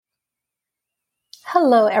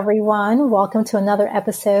Hello, everyone. Welcome to another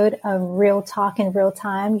episode of Real Talk in Real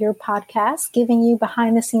Time, your podcast giving you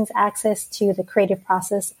behind the scenes access to the creative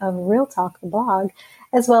process of Real Talk, the blog,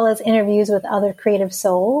 as well as interviews with other creative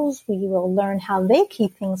souls. We will learn how they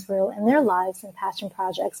keep things real in their lives and passion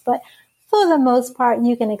projects. But for the most part,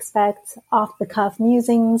 you can expect off the cuff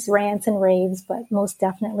musings, rants, and raves, but most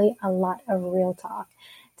definitely a lot of real talk.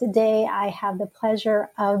 Today, I have the pleasure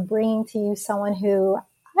of bringing to you someone who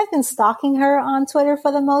I've been stalking her on Twitter for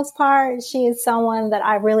the most part. She is someone that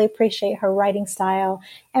I really appreciate her writing style.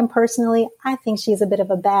 And personally, I think she's a bit of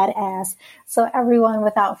a badass. So everyone,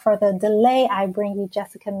 without further delay, I bring you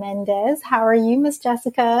Jessica Mendez. How are you, Miss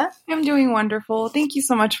Jessica? I'm doing wonderful. Thank you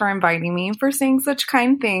so much for inviting me and for saying such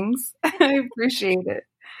kind things. I appreciate it.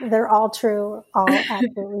 They're all true, all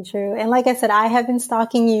absolutely true. And like I said, I have been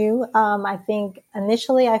stalking you. I think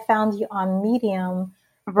initially I found you on Medium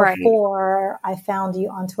before I found you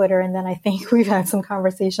on Twitter. And then I think we've had some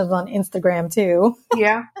conversations on Instagram too.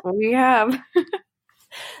 Yeah, we have.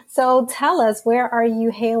 So tell us, where are you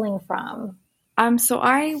hailing from? So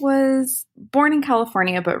I was born in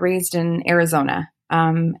California, but raised in Arizona.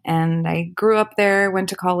 And I grew up there, went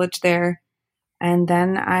to college there. And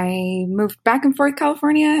then I moved back and forth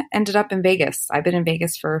California, ended up in Vegas. I've been in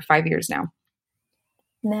Vegas for 5 years now.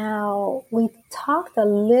 Now, we talked a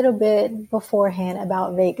little bit beforehand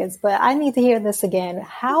about Vegas, but I need to hear this again.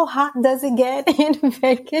 How hot does it get in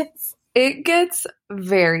Vegas? It gets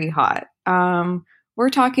very hot.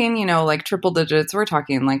 We're talking, like triple digits. We're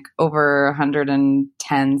talking like over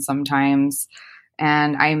 110 sometimes.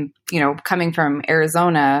 And I'm, coming from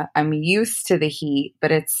Arizona, I'm used to the heat,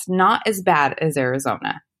 but it's not as bad as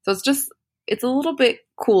Arizona. So it's a little bit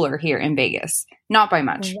cooler here in Vegas. Not by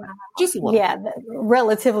much. Wow. Just a little. Yeah,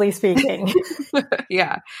 relatively speaking.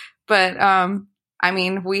 Yeah. But,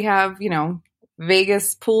 we have,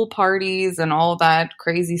 Vegas pool parties and all that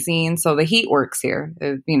crazy scene. So the heat works here.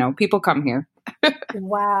 People come here.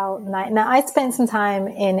 Wow. Now, I spent some time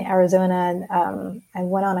in Arizona. And I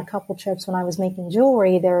went on a couple trips when I was making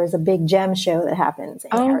jewelry. There was a big gem show that happens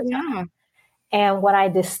in Arizona. Yeah. And what I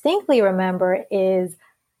distinctly remember is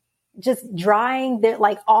just drying that,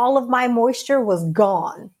 like all of my moisture was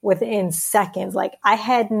gone within seconds. Like I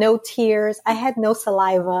had no tears. I had no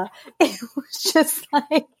saliva. It was just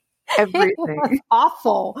like everything. It was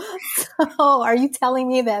awful. So are you telling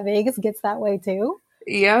me that Vegas gets that way too?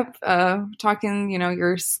 Yep. Talking,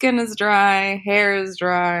 your skin is dry, hair is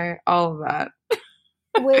dry, all of that.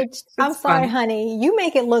 Which I'm sorry, honey, you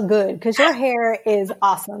make it look good because your hair is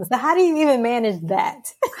awesome. So how do you even manage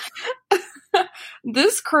that?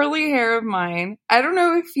 This curly hair of mine, I don't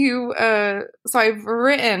know if you, so I've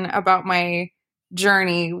written about my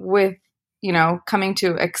journey with, coming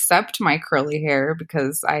to accept my curly hair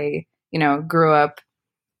because I, grew up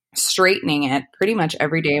straightening it pretty much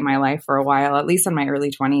every day of my life for a while, at least in my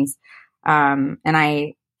early 20s. And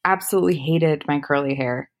I absolutely hated my curly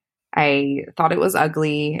hair. I thought it was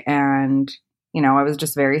ugly and, I was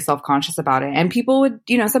just very self-conscious about it. And people would,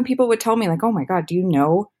 some people would tell me like, oh my God, do you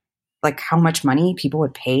know like how much money people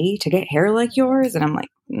would pay to get hair like yours? And I'm like,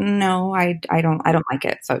 no, I don't like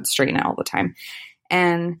it. So I'd straighten it all the time.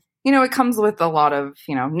 And, it comes with a lot of,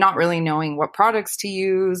 not really knowing what products to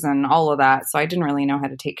use and all of that. So I didn't really know how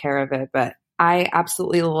to take care of it, but I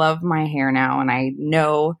absolutely love my hair now. And I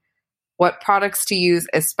know what products to use,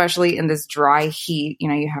 especially in this dry heat.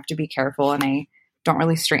 You have to be careful, and I don't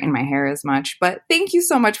really straighten my hair as much. But thank you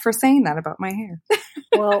so much for saying that about my hair.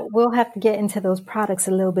 Well, we'll have to get into those products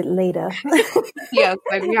a little bit later. Yes,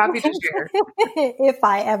 I'd be happy to share. If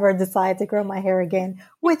I ever decide to grow my hair again,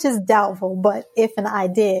 which is doubtful, but if and I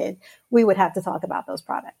did, we would have to talk about those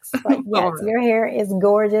products. But yes, Your hair is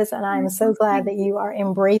gorgeous, and I'm so glad that you are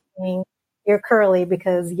embracing your curly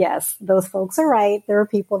because, yes, those folks are right. There are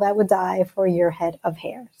people that would die for your head of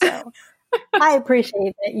hair. So I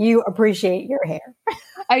appreciate that you appreciate your hair.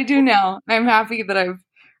 I do now. I'm happy that I've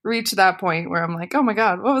reached that point where I'm like, oh my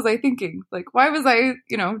God, what was I thinking? Like, why was I,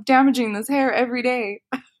 damaging this hair every day?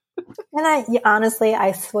 And honestly,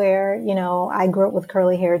 I swear, I grew up with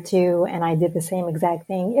curly hair too, and I did the same exact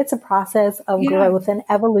thing. It's a process of growth and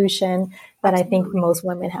evolution that I think most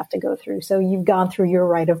women have to go through. So you've gone through your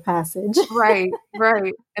rite of passage. Right.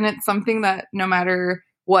 And it's something that no matter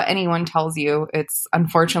what anyone tells you, it's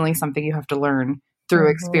unfortunately something you have to learn through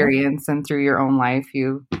experience and through your own life.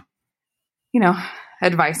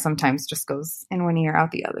 Advice sometimes just goes in one ear, out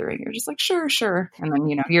the other, and you're just like, sure. And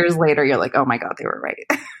then, years later, you're like, oh my God, they were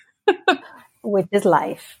right. Which is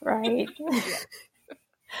life, right?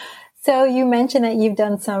 So you mentioned that you've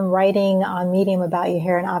done some writing on Medium about your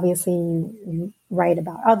hair, and obviously you write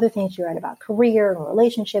about other things. You write about career and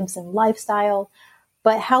relationships and lifestyle.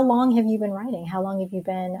 But how long have you been writing? How long have you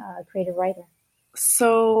been a creative writer?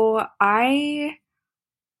 So I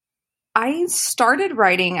started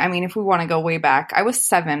writing, I mean, if we want to go way back, I was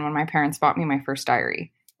 7 when my parents bought me my first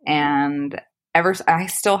diary. And I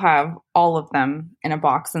still have all of them in a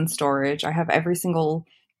box in storage. I have every single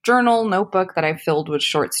journal, notebook that I filled with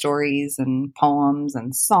short stories and poems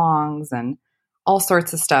and songs and all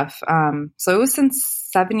sorts of stuff. So it was since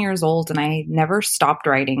 7 years old, and I never stopped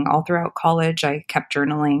writing. All throughout college, I kept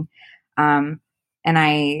journaling. And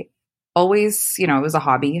I always, it was a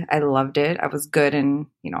hobby. I loved it. I was good in,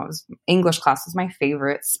 English class was my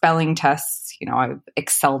favorite. Spelling tests, I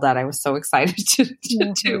excelled at. I was so excited to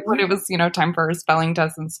do when it was, time for a spelling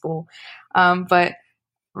test in school. But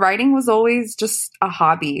writing was always just a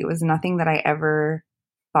hobby. It was nothing that I ever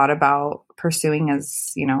thought about pursuing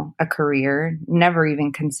as, a career, never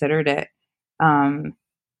even considered it. And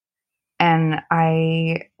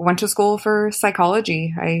I went to school for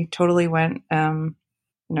psychology. I totally went,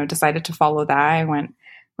 decided to follow that. I went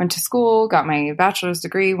to school, got my bachelor's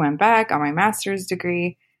degree, went back, got my master's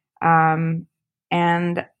degree. And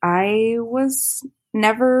I was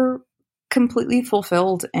never completely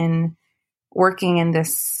fulfilled in working in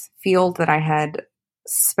this field that I had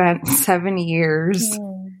spent 7 years,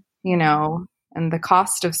 and the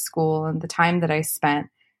cost of school and the time that I spent.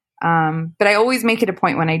 But I always make it a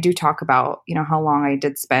point when I do talk about, how long I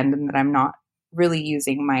did spend, and that I'm not really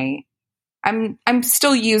using I'm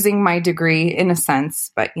still using my degree in a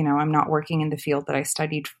sense, but, I'm not working in the field that I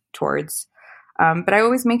studied towards. But I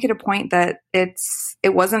always make it a point that it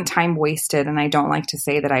wasn't time wasted. And I don't like to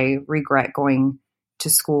say that I regret going to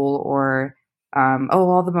school or,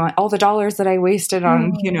 all the dollars that I wasted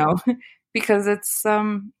on, because it's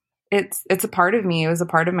a part of me. It was a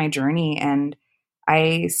part of my journey, and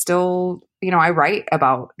I still, I write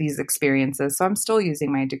about these experiences. So I'm still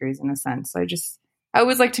using my degrees in a sense. So I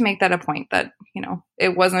always like to make that a point that,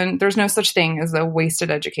 there's no such thing as a wasted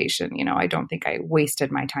education. I don't think I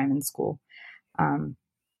wasted my time in school.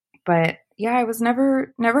 But yeah, I was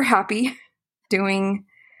never happy doing,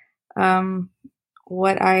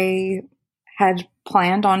 what I had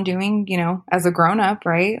planned on doing, as a grown up,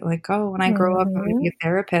 right? Like, when I grow up, I'm going to be a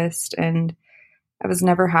therapist. And I was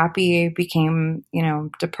never happy. I became,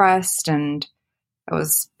 depressed, and I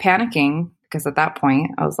was panicking because at that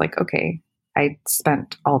point I was like, okay, I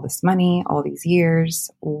spent all this money, all these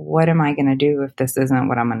years. What am I going to do if this isn't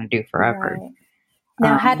what I'm going to do forever? Right.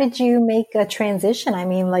 Now, how did you make a transition? I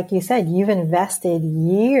mean, like you said, you've invested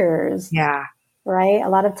years. Yeah. Right? A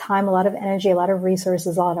lot of time, a lot of energy, a lot of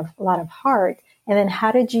resources, a lot of heart. And then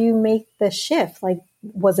how did you make the shift? Like,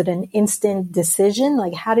 was it an instant decision?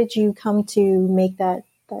 Like, how did you come to make that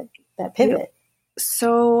pivot?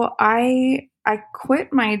 So I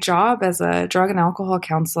quit my job as a drug and alcohol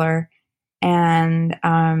counselor, and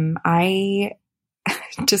I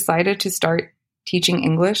decided to start teaching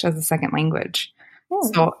English as a second language.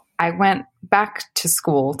 So I went back to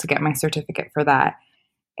school to get my certificate for that.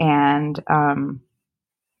 And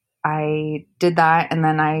I did that. And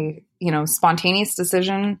then I, spontaneous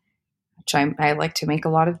decision, which I like to make a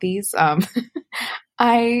lot of these.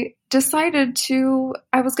 I decided that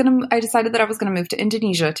I was going to move to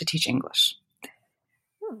Indonesia to teach English.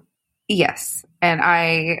 Yes. And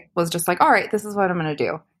I was just like, all right, this is what I'm going to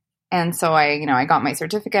do. And so I got my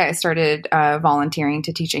certificate. I started volunteering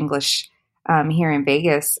to teach English here in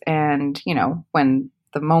Vegas. And, when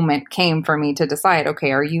the moment came for me to decide,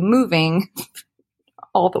 okay, are you moving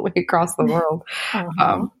all the way across the world?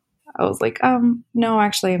 I was like, no,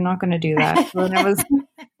 actually, I'm not going to do that. And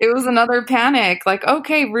it was another panic. Like,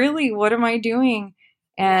 okay, really, what am I doing?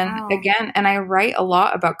 And again, and I write a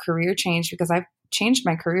lot about career change because I've changed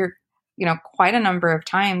my career, quite a number of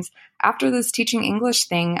times. After this teaching English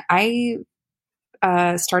thing, I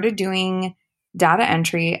started doing data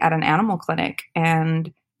entry at an animal clinic,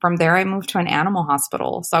 and from there I moved to an animal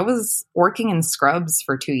hospital. So I was working in scrubs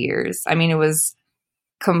for 2 years. I mean, it was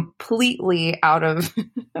completely out of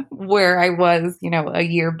where I was, a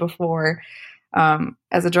year before,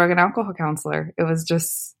 as a drug and alcohol counselor. It was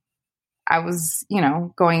just, I was,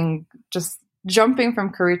 just jumping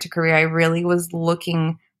from career to career. I really was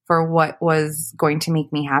looking for what was going to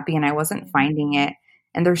make me happy, and I wasn't finding it.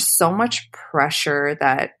 And there's so much pressure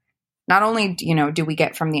that not only, do we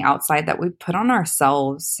get from the outside, that we put on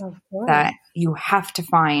ourselves, that you have to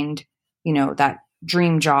find, that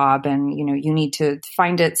dream job, and, you need to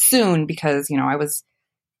find it soon because, I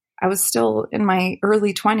was still in my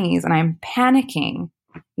early 20s and I'm panicking,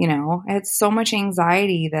 I had so much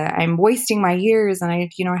anxiety that I'm wasting my years, and I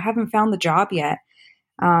haven't found the job yet.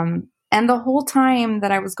 And the whole time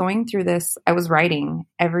that I was going through this, I was writing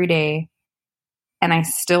every day. And I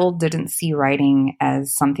still didn't see writing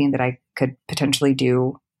as something that I could potentially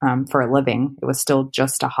do for a living. It was still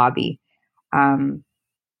just a hobby. And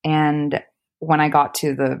when I got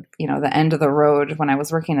to the end of the road, when I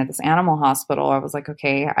was working at this animal hospital, I was like,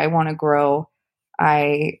 okay, I want to grow.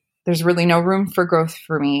 There's really no room for growth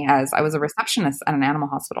for me, as I was a receptionist at an animal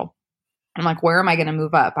hospital. I'm like, where am I going to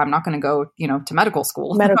move up? I'm not going to go, to medical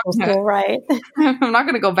school. Medical school, right? I'm not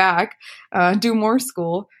going to go back, do more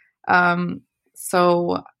school.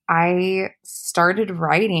 So I started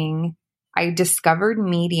writing. I discovered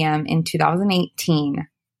Medium in 2018,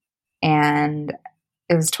 and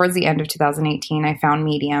it was towards the end of 2018. I found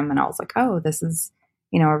Medium, and I was like, oh, this is,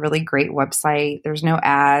 a really great website. There's no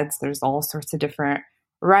ads. There's all sorts of different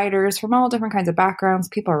writers from all different kinds of backgrounds.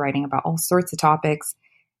 People are writing about all sorts of topics.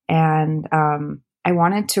 And I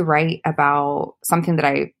wanted to write about something that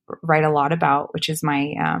I write a lot about, which is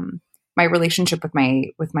my my relationship with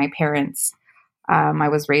my parents. I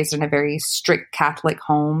was raised in a very strict Catholic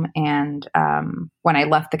home, and when I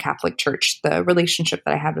left the Catholic Church, the relationship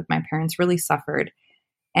that I had with my parents really suffered.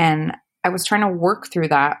 And I was trying to work through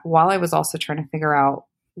that while I was also trying to figure out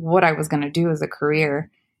what I was going to do as a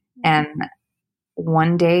career. And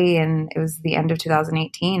one day, and it was the end of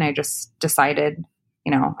 2018, I just decided,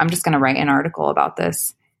 I'm just going to write an article about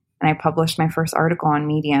this. And I published my first article on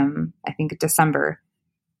Medium, I think December.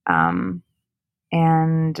 And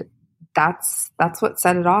that's what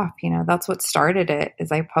set it off. That's what started it,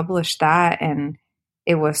 is I published that. And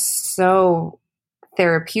it was so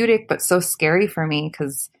therapeutic, but so scary for me,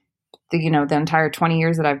 because the entire 20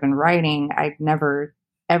 years that I've been writing, I'd never,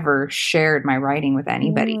 ever shared my writing with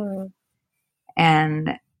anybody.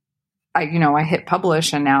 And I hit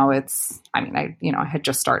publish, and now I had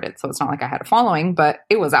just started. So it's not like I had a following, but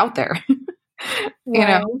it was out there,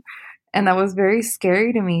 and that was very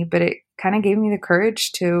scary to me, but it kind of gave me the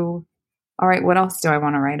courage to, all right, what else do I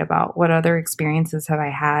want to write about? What other experiences have I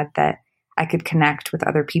had that I could connect with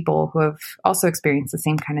other people who have also experienced the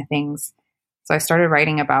same kind of things? So I started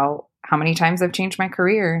writing about how many times I've changed my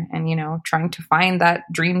career, and, trying to find that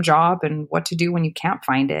dream job and what to do when you can't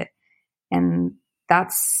find it. And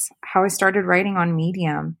that's how I started writing on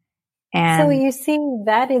Medium. And so you see,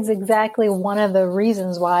 that is exactly one of the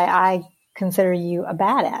reasons why I consider you a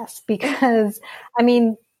badass, because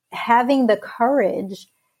having the courage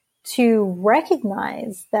to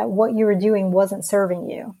recognize that what you were doing wasn't serving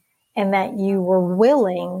you, and that you were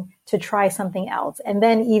willing to try something else, and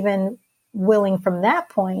then even willing from that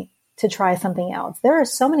point to try something else. There are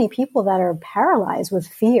so many people that are paralyzed with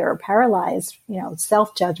fear, paralyzed,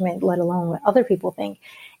 self-judgment, let alone what other people think.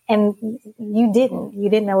 And you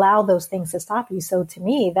didn't allow those things to stop you. So to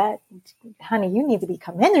me, that, honey, you need to be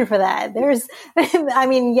commended for that. There's,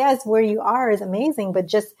 yes, where you are is amazing, but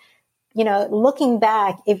just, looking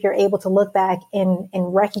back, if you're able to look back and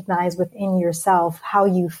recognize within yourself how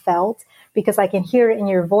you felt, because I can hear it in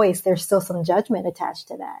your voice, there's still some judgment attached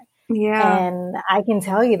to that. Yeah. And I can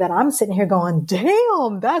tell you that I'm sitting here going,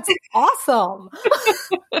 damn, that's awesome.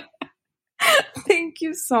 Thank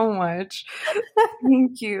you so much.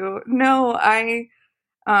 Thank you. No, I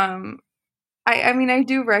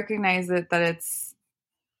do recognize it, that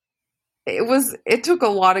it took a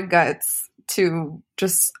lot of guts to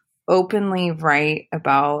just openly write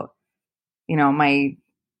about, the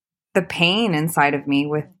pain inside of me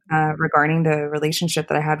with, regarding the relationship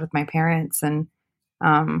that I had with my parents. And,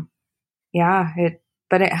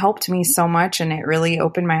 but it helped me so much, and it really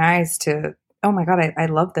opened my eyes to, oh my God, I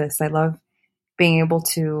love this. I love being able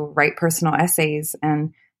to write personal essays,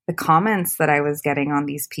 and the comments that I was getting on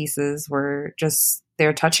these pieces were just,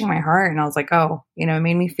 they're touching my heart. And I was like, oh, it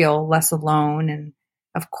made me feel less alone. And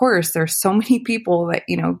of course, there's so many people that,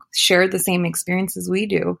 share the same experiences we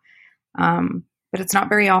do. But it's not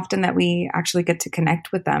very often that we actually get to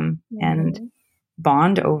connect with them and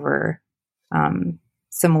bond over,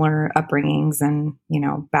 similar upbringings and,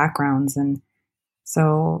 backgrounds. And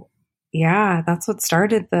so, yeah, that's what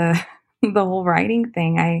started the whole writing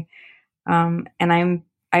thing.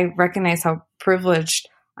 I recognize how privileged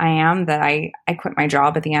I am that I quit my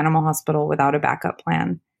job at the animal hospital without a backup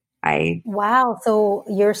plan. Wow. So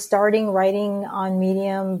you're starting writing on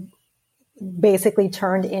Medium basically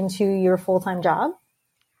turned into your full-time job?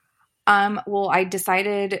 Well, I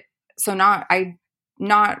decided,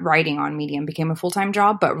 not writing on Medium became a full-time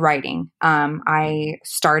job, but writing. I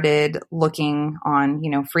started looking on,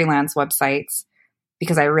 freelance websites,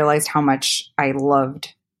 because I realized how much I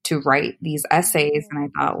loved to write these essays. And I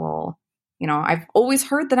thought, well, I've always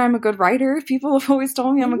heard that I'm a good writer. People have always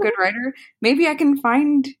told me I'm a good writer. Maybe I can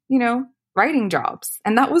find, writing jobs.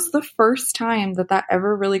 And that was the first time that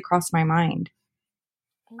ever really crossed my mind.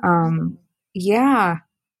 Yeah.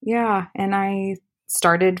 Yeah. And I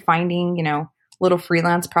started finding, little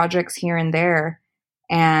freelance projects here and there.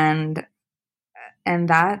 And, and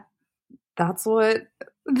that's what,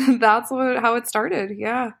 how it started.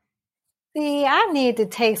 Yeah. See, I need to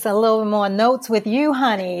take some little more notes with you,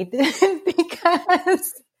 honey,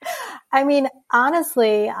 because I mean,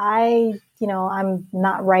 honestly, I'm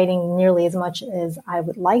not writing nearly as much as I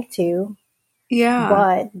would like to, Yeah.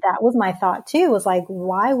 but that was my thought too, was like,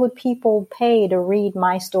 why would people pay to read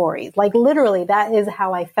my stories? Like literally, that is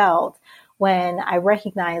how I felt when I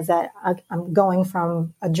recognized that I'm going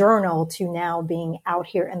from a journal to now being out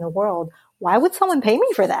here in the world. Why would someone pay me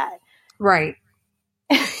for that? Right.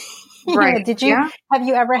 Yeah. Right. Yeah. Have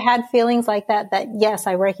you ever had feelings like that? That yes,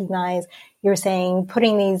 I recognize you're saying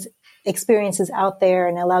putting these experiences out there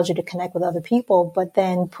and allows you to connect with other people, but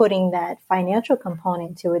then putting that financial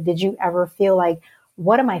component to it. Did you ever feel like,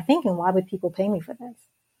 what am I thinking? Why would people pay me for this?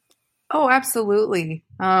 Oh, absolutely.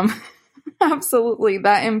 Absolutely.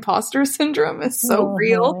 That imposter syndrome is so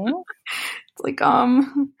real. Mm-hmm. It's like,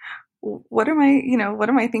 what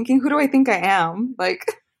am I thinking? Who do I think I am? Like,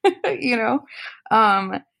 you know,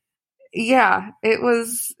 um, yeah, it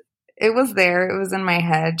was there. It was in my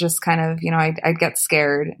head, just kind of, I'd get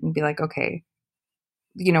scared and be like, okay,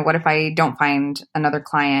 what if I don't find another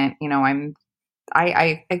client?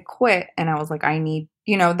 I quit and I was like, I need,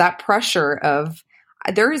 that pressure of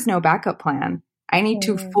there is no backup plan. I need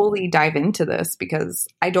to fully dive into this because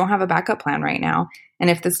I don't have a backup plan right now. And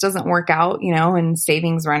if this doesn't work out, and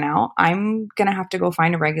savings run out, I'm going to have to go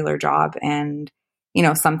find a regular job and,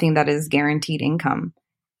 something that is guaranteed income.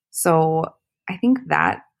 So I think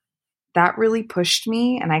that really pushed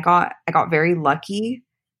me and I got very lucky.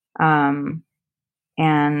 And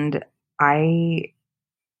I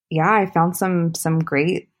found some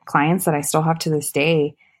great clients that I still have to this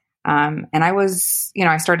day. And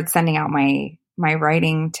I started sending out my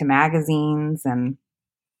writing to magazines and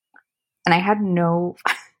I had no,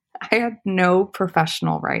 I had no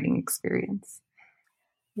professional writing experience.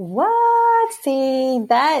 What? See,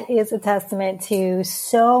 that is a testament to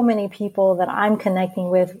so many people that I'm connecting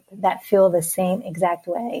with that feel the same exact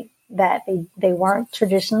way, that they weren't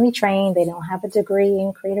traditionally trained. They don't have a degree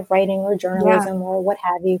in creative writing or journalism or what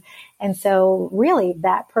have you. And so really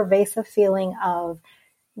that pervasive feeling of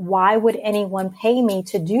why would anyone pay me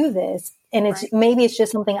to do this? And maybe it's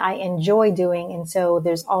just something I enjoy doing. And so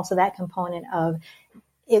there's also that component of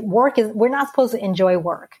we're not supposed to enjoy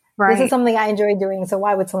work. Right. This is something I enjoy doing. So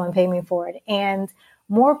why would someone pay me for it? And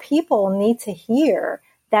more people need to hear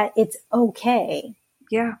that it's okay.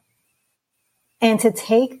 Yeah. And to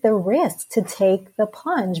take the risk, to take the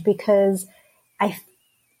plunge, because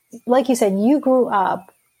like you said, you grew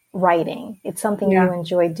up writing. It's something you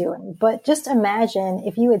enjoy doing. But just imagine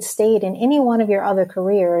if you had stayed in any one of your other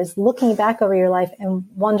careers, looking back over your life and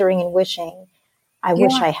wondering and wishing, I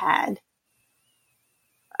wish I had.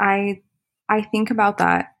 I think about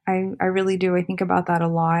that. I really do. I think about that a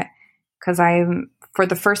lot because for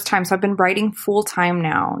the first time, so I've been writing full time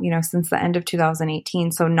now, since the end of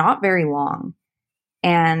 2018. So not very long.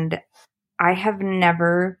 And I have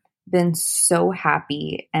never been so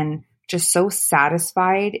happy and just so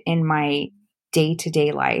satisfied in my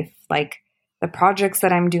day-to-day life. Like the projects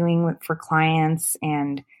that I'm doing for clients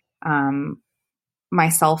and,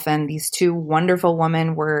 myself and these two wonderful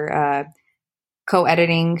women were,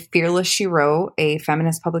 co-editing Fearless She Wrote, a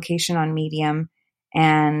feminist publication on Medium.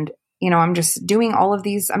 And, I'm just doing all of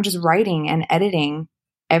these. I'm just writing and editing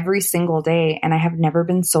every single day. And I have never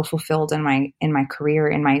been so fulfilled in my career,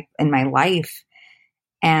 in my life.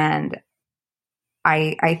 And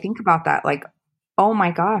I think about that, like, oh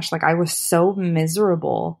my gosh, like I was so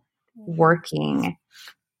miserable working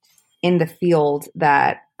in the field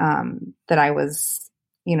that I was,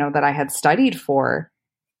 that I had studied for.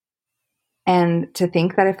 And to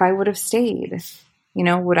think that if I would have stayed,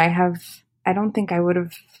 I don't think I would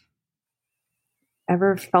have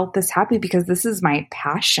ever felt this happy because this is my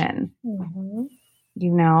passion, and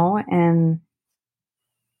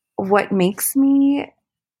what makes me,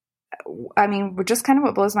 just kind of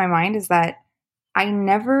what blows my mind is that I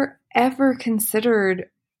never ever considered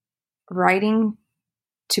writing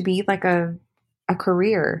to be like a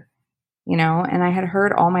career, and I had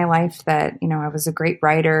heard all my life that, I was a great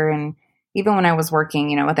writer. And even when I was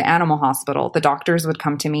working, at the animal hospital, the doctors would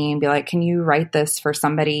come to me and be like, can you write this for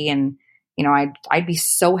somebody? And, I'd be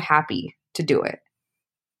so happy to do it.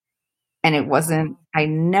 And I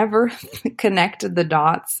never connected the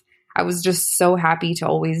dots. I was just so happy to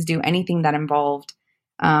always do anything that involved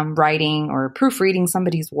writing or proofreading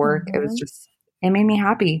somebody's work. It made me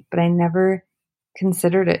happy, but I never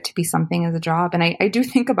considered it to be something as a job. And I do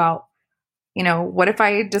think about what if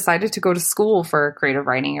I decided to go to school for creative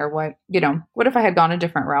writing, or what if I had gone a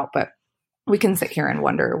different route? But we can sit here and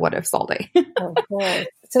wonder what ifs all day. Of course.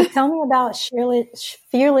 So tell me about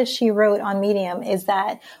Fearless She Wrote on Medium. Was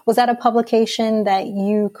that a publication that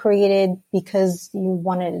you created because you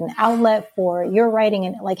wanted an outlet for your writing?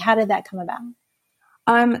 And like, how did that come about?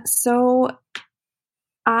 So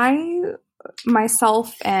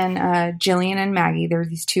myself and Jillian and Maggie, there were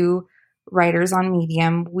these two writers on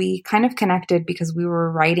Medium. We kind of connected because we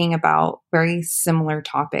were writing about very similar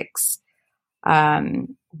topics.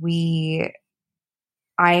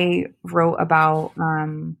 I wrote about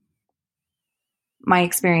my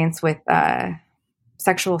experience with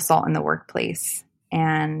sexual assault in the workplace,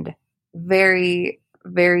 and very,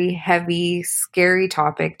 very heavy, scary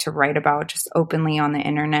topic to write about just openly on the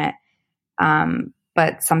internet.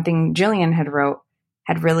 But something Jillian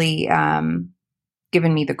had really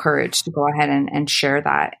given me the courage to go ahead and share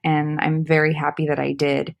that. And I'm very happy that I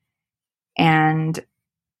did. And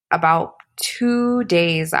about 2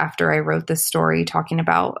 days after I wrote this story talking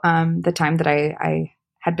about the time that I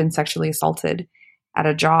had been sexually assaulted at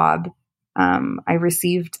a job, I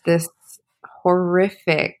received this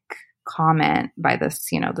horrific comment by this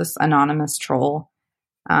anonymous troll,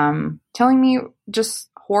 telling me just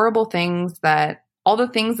horrible things, all the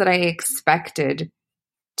things that I expected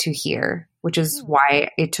to hear, which is why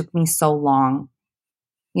it took me so long,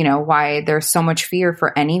 why there's so much fear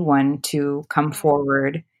for anyone to come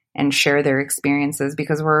forward and share their experiences,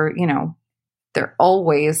 because there's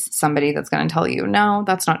always somebody that's going to tell you, no,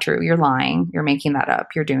 that's not true. You're lying. You're making that up.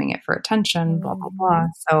 You're doing it for attention, blah, blah, blah.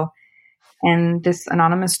 So, and this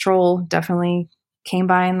anonymous troll definitely came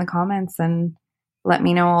by in the comments and let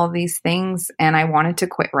me know all these things. And I wanted to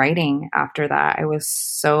quit writing after that. I was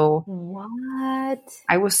so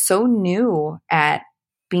new at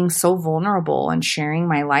being so vulnerable and sharing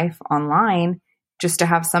my life online, just to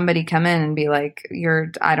have somebody come in and be like,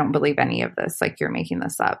 I don't believe any of this. Like, you're making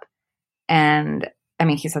this up. And I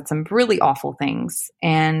mean, he said some really awful things,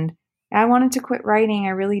 and I wanted to quit writing.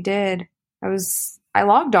 I really did. I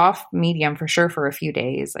logged off Medium for sure for a few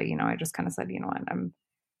days. I just kind of said,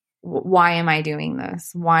 what, why am I doing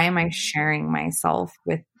this? Why am I sharing myself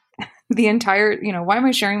with the entire, why am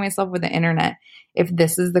I sharing myself with the internet if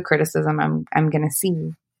this is the criticism I'm going to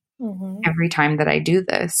see every time that I do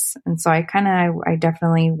this? And so I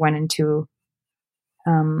definitely went into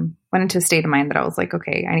a state of mind that I was like,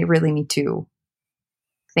 okay, I really need to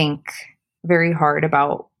think very hard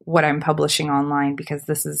about what I'm publishing online, because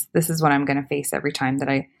this is what I'm going to face every time that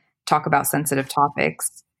I talk about sensitive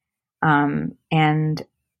topics. And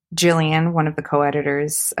Jillian, one of the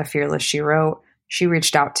co-editors of Fearless She Wrote, she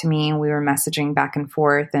reached out to me and we were messaging back and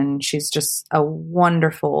forth, and she's just a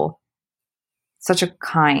wonderful, such a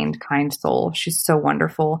kind soul. She's so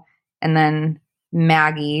wonderful. And then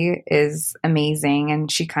Maggie is amazing.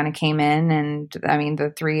 And she kind of came in, and I mean, the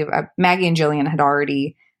three of Maggie and Jillian had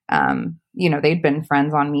already, they'd been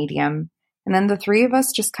friends on Medium. And then the three of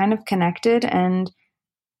us just kind of connected, and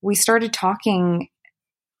we started talking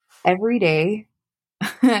every day.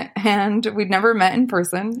 And we'd never met in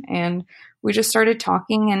person, and we just started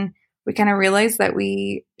talking, and we kind of realized that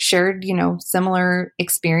we shared, similar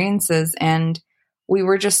experiences. And we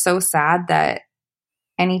were just so sad that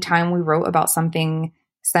anytime we wrote about something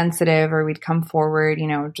sensitive, or we'd come forward,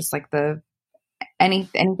 just like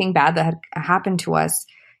anything bad that had happened to us,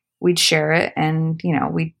 we'd share it, and,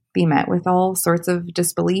 we'd be met with all sorts of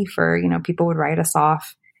disbelief, or, people would write us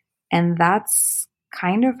off. And that's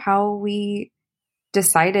kind of how we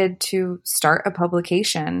decided to start a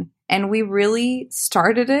publication. And we really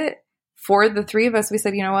started it for the three of us. We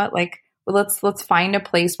said, you know what, let's find a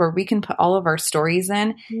place where we can put all of our stories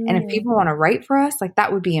in. And if people want to write for us,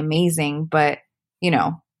 that would be amazing. But,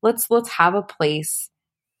 let's have a place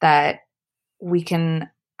that we can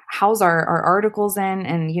house our articles in.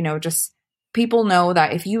 And, just people know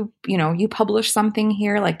that if you publish something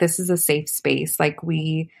here, this is a safe space.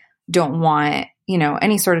 We don't want,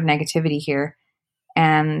 any sort of negativity here.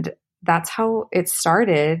 And that's how it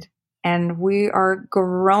started. And we are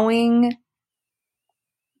growing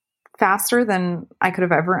faster than I could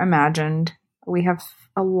have ever imagined. We have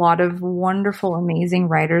a lot of wonderful, amazing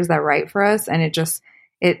writers that write for us. And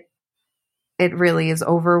it really is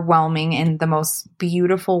overwhelming in the most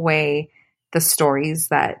beautiful way, the stories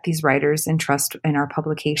that these writers entrust in our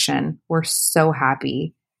publication. We're so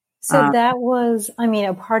happy. So that was,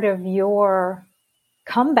 a part of your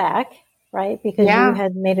comeback, right? Because you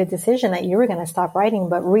had made a decision that you were going to stop writing,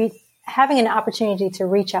 but having an opportunity to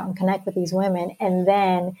reach out and connect with these women and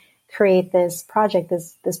then create this project,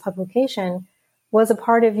 this publication, was a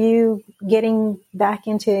part of you getting back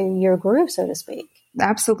into your groove, so to speak.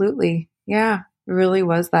 Absolutely. Yeah. It really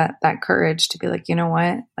was that courage to be like, you know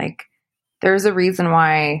what? Like, there's a reason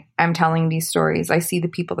why I'm telling these stories. I see the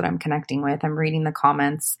people that I'm connecting with. I'm reading the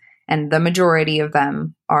comments, and the majority of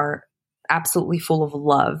them are absolutely full of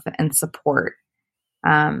love and support.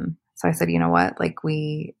 So I said, you know what? Like,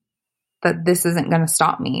 that this isn't going to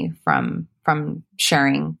stop me from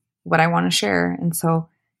sharing what I want to share. And so,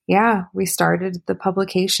 yeah, we started the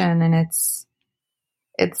publication, and it's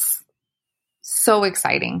so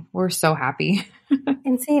exciting. We're so happy.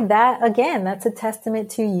 And see that again, that's a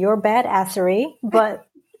testament to your badassery, but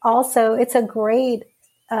also it's a great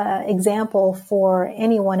example for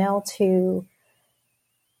anyone else who,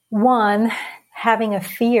 one, having a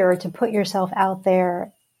fear to put yourself out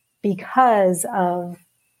there because of,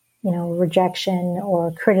 rejection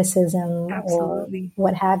or criticism Absolutely. or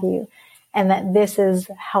what have you. And that this is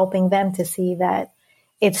helping them to see that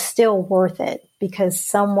it's still worth it because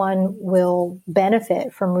someone will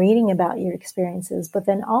benefit from reading about your experiences. But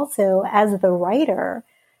then also, as the writer,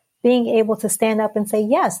 being able to stand up and say,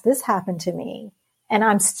 yes, this happened to me and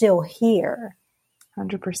I'm still here.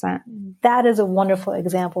 100%. That is a wonderful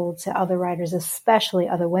example to other writers, especially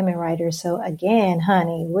other women writers. So again,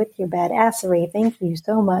 honey, with your badassery, thank you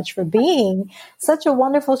so much for being such a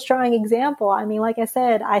wonderful, strong example. I mean, like I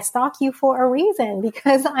said, I stalk you for a reason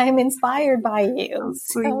because I'm inspired by you.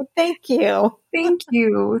 So thank you. Thank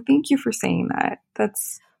you. Thank you for saying that.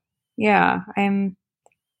 That's, yeah,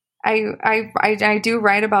 I do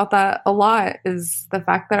write about that a lot, is the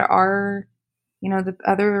fact that the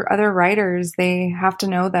other writers, they have to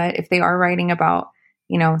know that if they are writing about,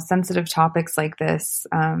 sensitive topics like this,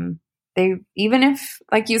 even if,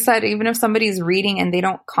 like you said, even if somebody's reading and they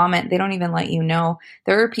don't comment, they don't even let you know,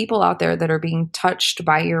 there are people out there that are being touched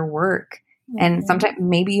by your work. Mm-hmm. And sometimes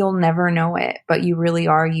maybe you'll never know it, but you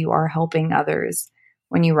are helping others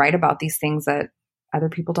when you write about these things that other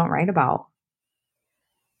people don't write about.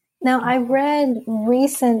 Now, I read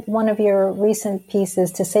one of your recent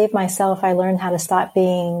pieces, To Save Myself, I learned how to stop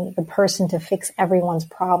being the person to fix everyone's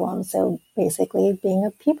problems. So basically being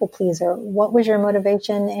a people pleaser. What was your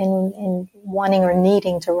motivation in wanting or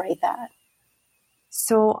needing to write that?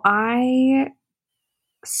 So I've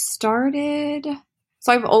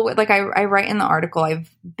always, like I write in the article, I've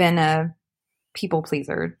been a people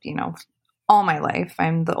pleaser, all my life.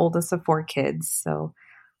 I'm the oldest of 4 kids. So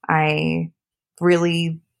I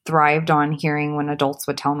really thrived on hearing when adults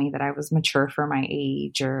would tell me that I was mature for my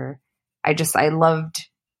age, or I loved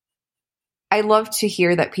to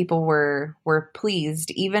hear that people were pleased,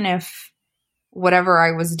 even if whatever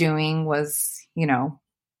I was doing was,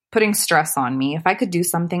 putting stress on me. If I could do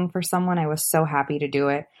something for someone, I was so happy to do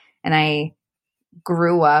it. And I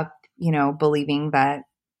grew up, believing that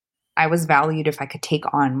I was valued if I could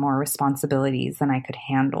take on more responsibilities than I could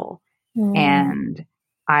handle. Mm. And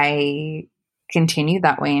I continued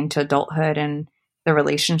that way into adulthood, and the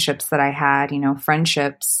relationships that I had,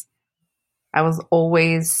 friendships, I was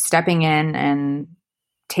always stepping in and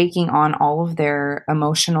taking on all of their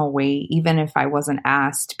emotional weight, even if I wasn't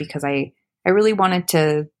asked, because I really wanted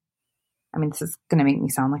to, this is going to make me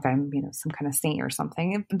sound like I'm, some kind of saint or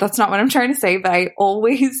something. That's not what I'm trying to say, but I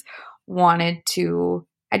always wanted to,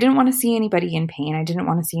 I didn't want to see anybody in pain. I didn't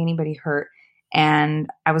want to see anybody hurt. And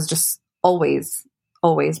I was just always,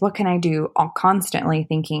 what can I do? Constantly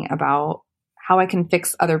thinking about how I can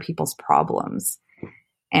fix other people's problems.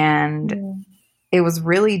 And it was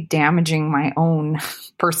really damaging my own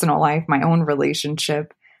personal life, my own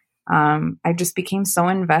relationship. I just became so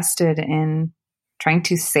invested in trying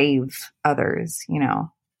to save others,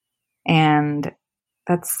 and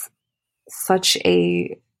that's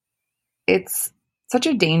it's such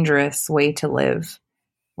a dangerous way to live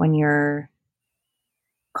when you're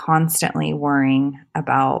constantly when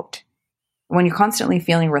you're constantly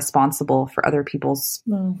feeling responsible for other people's,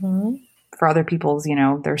 their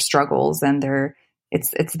struggles and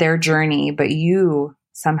it's their journey, but you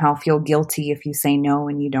somehow feel guilty if you say no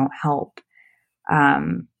and you don't help.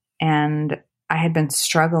 And I had been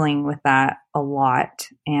struggling with that a lot,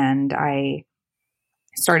 and I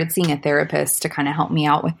started seeing a therapist to kind of help me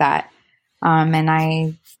out with that. And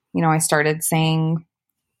I started saying,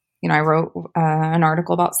 I wrote an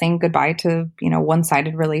article about saying goodbye to,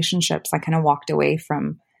 one-sided relationships. I kind of walked away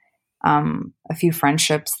from a few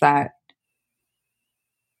friendships that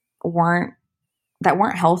weren't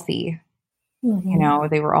healthy. Mm-hmm.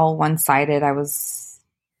 They were all one-sided.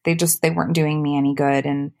 They weren't doing me any good.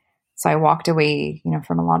 And so I walked away,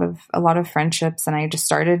 from a lot of friendships, and I just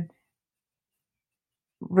started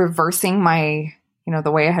reversing my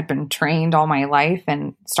the way I had been trained all my life,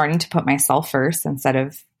 and starting to put myself first instead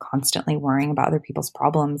of constantly worrying about other people's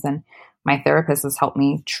problems. And my therapist has helped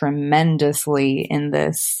me tremendously in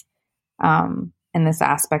this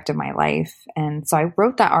aspect of my life. And so I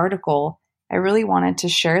wrote that article. I really wanted to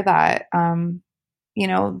share that,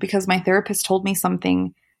 because my therapist told me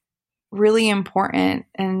something really important.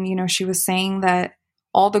 And, she was saying that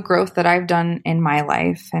all the growth that I've done in my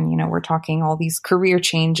life, and, we're talking all these career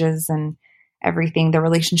changes and everything, the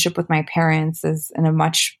relationship with my parents is in a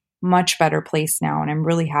much, much better place now. And I'm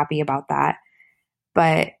really happy about that.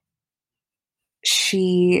 But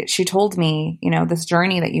she told me, this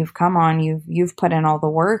journey that you've come on, you've put in all the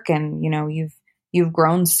work, and, you've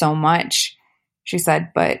grown so much. She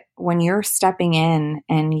said, but when you're stepping in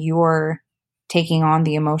and you're taking on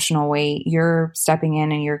the emotional weight, you're stepping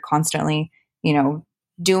in and you're constantly,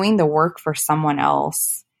 doing the work for someone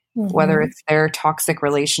else, whether it's their toxic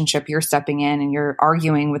relationship, you're stepping in and you're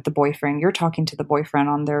arguing with the boyfriend, you're talking to the boyfriend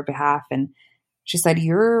on their behalf. And she said,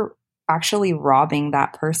 you're actually robbing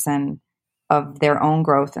that person of their own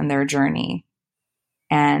growth and their journey.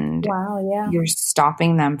 And you're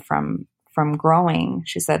stopping them from growing.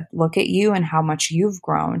 She said, look at you and how much you've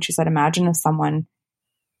grown. She said, imagine if someone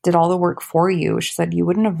did all the work for you. She said, you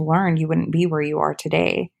wouldn't have learned, you wouldn't be where you are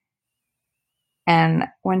today. And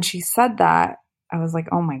when she said that, I was like,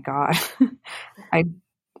 oh my God, I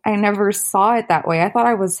never saw it that way. I thought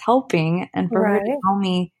I was helping. And for her to tell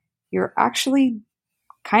me, you're actually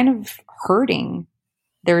kind of hurting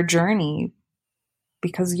their journey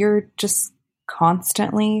because you're just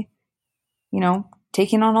constantly,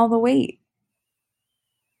 taking on all the weight.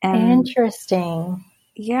 And interesting.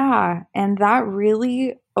 Yeah. And that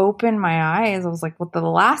really opened my eyes. I was like, well, the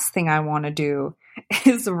last thing I want to do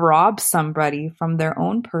is rob somebody from their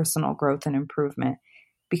own personal growth and improvement,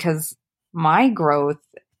 because my growth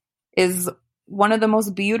is one of the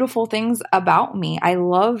most beautiful things about me. I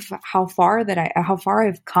love how far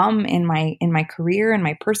I've come in my career and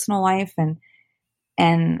my personal life.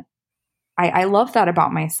 And I love that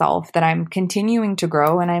about myself, that I'm continuing to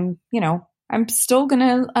grow, and I'm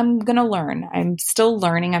gonna learn. I'm still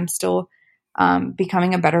learning. I'm still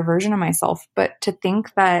becoming a better version of myself. But to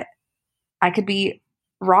think that I could be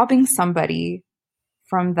robbing somebody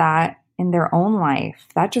from that in their own life,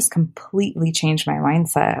 that just completely changed my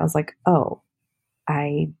mindset. I was like, oh,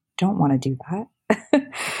 I don't want to do that.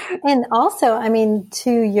 And also,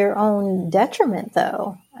 to your own detriment,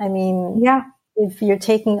 though. Yeah. If you're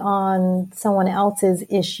taking on someone else's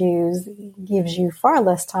issues, gives you far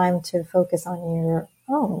less time to focus on your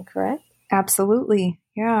own, correct? Absolutely.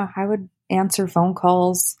 Yeah. I would answer phone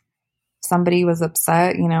calls. Somebody was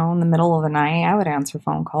upset, in the middle of the night, I would answer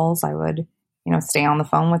phone calls. I would, stay on the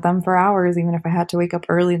phone with them for hours. Even if I had to wake up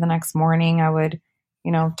early the next morning, I would,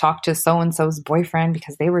 talk to so-and-so's boyfriend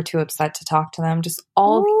because they were too upset to talk to them. Just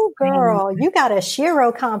all. Oh, girl, you got a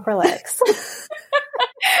Shiro complex.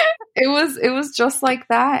 It was just like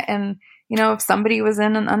that. And, if somebody was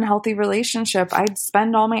in an unhealthy relationship, I'd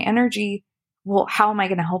spend all my energy. Well, how am I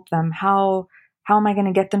going to help them? How am I going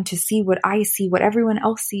to get them to see what I see, what everyone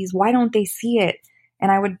else sees? Why don't they see it?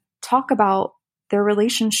 And I would talk about their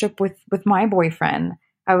relationship with my boyfriend.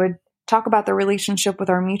 I would talk about their relationship with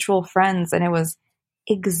our mutual friends. And it was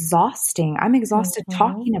exhausting. I'm exhausted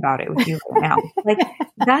talking about it with you right now. Like,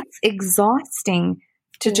 that's exhausting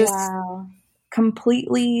to just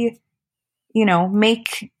completely,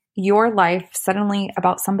 make your life suddenly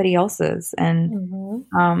about somebody else's. And,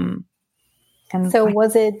 and so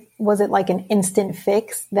was it like an instant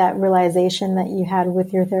fix, that realization that you had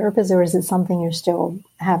with your therapist, or is it something you're still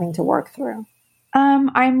having to work through? I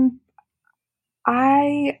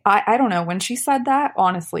don't know. When she said that,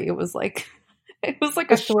 honestly, it was like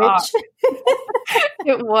a shock.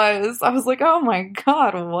 It was. I was like, oh my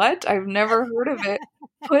God, what? I've never heard of it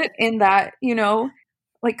put in that,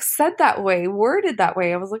 like said that way, worded that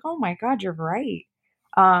way. I was like, oh my God, you're right.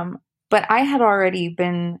 But I had already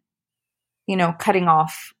been, cutting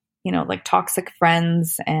off, like toxic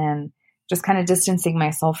friends and just kind of distancing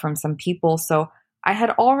myself from some people. So I had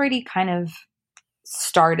already kind of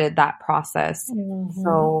started that process.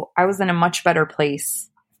 So I was in a much better place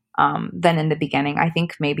than in the beginning. I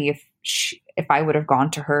think maybe if I would have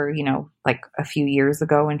gone to her, like a few years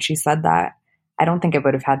ago when she said that, I don't think it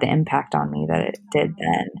would have had the impact on me that it did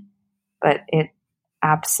then. But it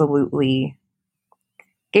absolutely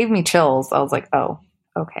gave me chills. I was like, oh,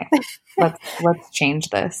 okay, let's change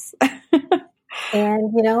this.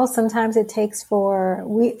 And, sometimes it takes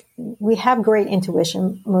we have great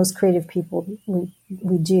intuition. Most creative people,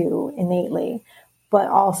 we do innately, but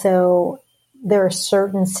also there are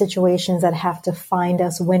certain situations that have to find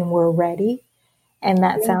us when we're ready. And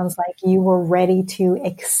that sounds like you were ready to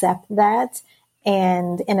accept that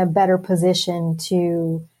and in a better position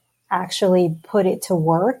to actually put it to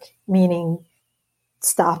work, meaning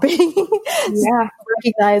stopping, Yeah,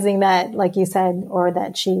 recognizing that, like you said, or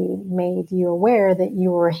that she made you aware that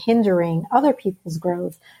you were hindering other people's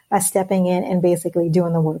growth by stepping in and basically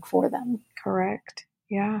doing the work for them. correct.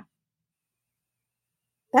 Yeah.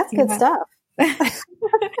 That's good stuff.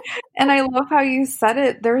 And I love how you said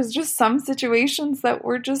it. There's just some situations that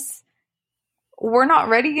we're not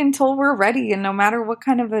ready until we're ready. And no matter what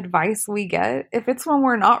kind of advice we get, if it's when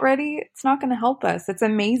we're not ready, it's not going to help us. It's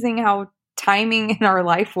amazing how timing in our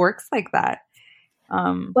life works like that.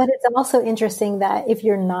 But it's also interesting that if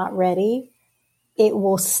you're not ready, it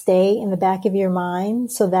will stay in the back of your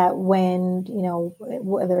mind so that when,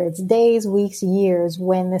 whether it's days, weeks, years,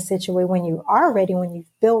 when you are ready, when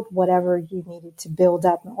you've built whatever you needed to build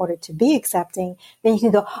up in order to be accepting, then you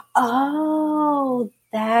can go, oh,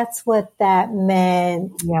 that's what that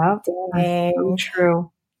meant. Yeah, dang. so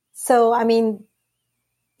true. So, I mean,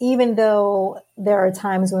 even though there are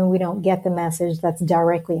times when we don't get the message that's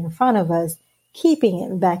directly in front of us, keeping it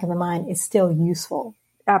in the back of the mind is still useful.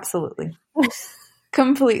 Absolutely.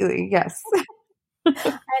 Completely. Yes.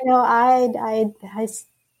 I know I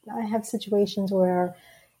have situations where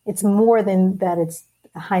it's more than that. It's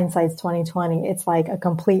hindsight's 2020. It's like a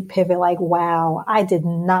complete pivot. Like, wow, I did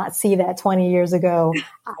not see that 20 years ago.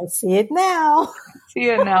 I see it now. See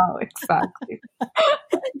it now. Exactly.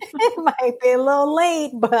 It might be a little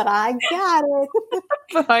late, but I got it.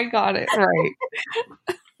 But I got it right.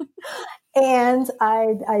 And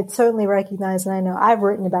I certainly recognize, and I know I've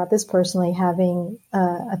written about this personally, having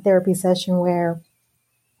a therapy session where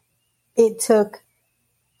it took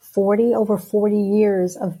over 40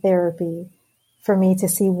 years of therapy for me to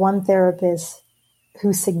see one therapist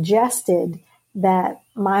who suggested that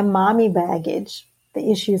my mommy baggage,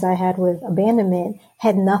 the issues I had with abandonment,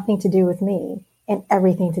 had nothing to do with me and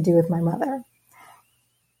everything to do with my mother.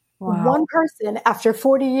 Wow. One person after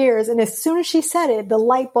 40 years. And as soon as she said it, the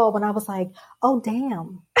light bulb, and I was like, oh,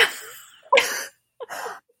 damn.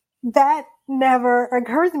 That never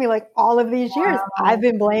occurred to me. Like all of these years, I've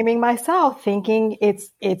been blaming myself, thinking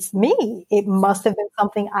it's me. It must have been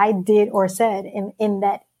something I did or said. And in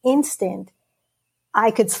that instant,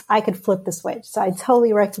 I could flip the switch. So I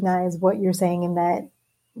totally recognize what you're saying in that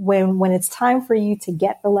when it's time for you to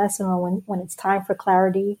get the lesson, or when it's time for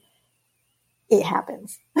clarity, it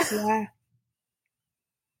happens. Yeah.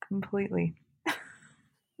 Completely.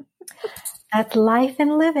 That's life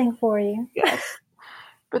and living for you. Yes.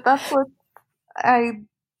 But that's what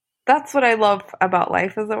I love about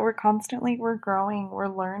life, is that we're growing, we're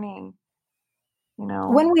learning,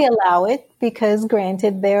 when we allow it, because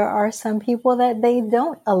granted, there are some people that they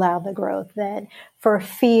don't allow the growth, that for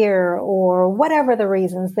fear or whatever the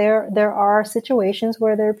reasons, there are situations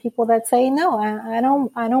where there are people that say, no, I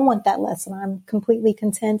don't want that lesson. I'm completely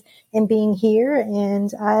content in being here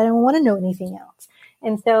and I don't want to know anything else.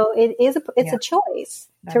 And so it's a choice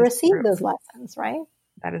to receive those lessons, right?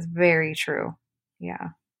 That is very true. Yeah.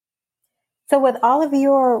 So with all of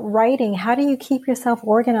your writing, how do you keep yourself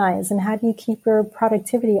organized and how do you keep your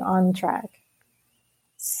productivity on track?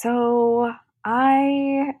 So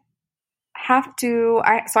I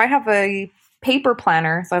have a paper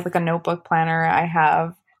planner. So I have like a notebook planner.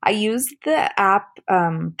 I use the app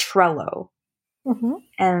Trello. Mm-hmm.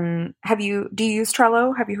 And do you use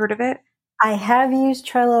Trello? Have you heard of it? I have used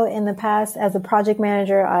Trello in the past as a project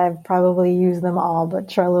manager. I've probably used them all, but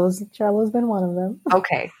Trello's been one of them.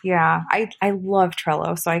 Okay. Yeah. I love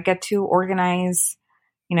Trello. So I get to organize,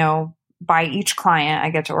 by each client, I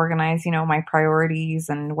get to organize, my priorities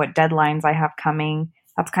and what deadlines I have coming.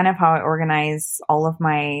 That's kind of how I organize all of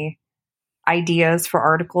my ideas for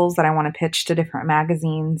articles that I want to pitch to different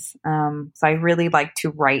magazines. So I really like to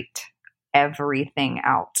write everything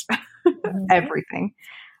out, mm-hmm. Everything.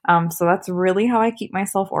 So that's really how I keep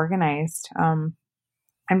myself organized. I'm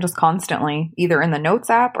just constantly either in the Notes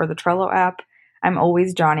app or the Trello app. I'm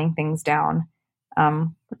always jotting things down,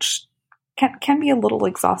 which can be a little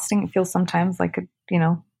exhausting. It feels sometimes like,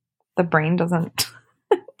 the brain doesn't,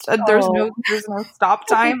 there's no stop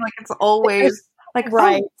time. Like it's always like,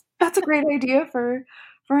 right. Oh, that's a great idea for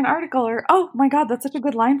an article, or, oh my God, that's such a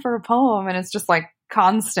good line for a poem. And it's just like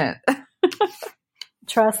constant.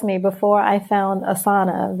 Trust me, before I found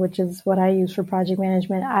Asana, which is what I use for project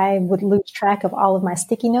management, I would lose track of all of my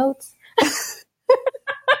sticky notes.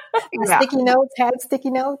 Sticky notes had sticky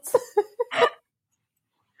notes.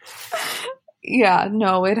 Yeah,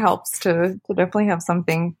 no, it helps to definitely have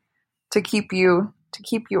something to keep you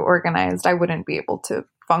organized. I wouldn't be able to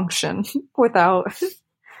function without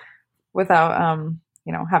without,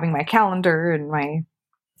 having my calendar and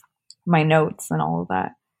my notes and all of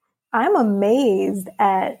that. I'm amazed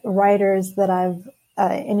at writers that I've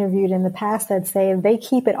interviewed in the past that say they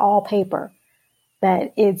keep it all paper,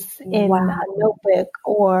 that it's in a notebook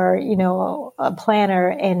or, a planner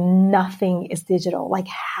and nothing is digital. Like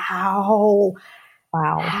how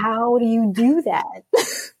do you do that?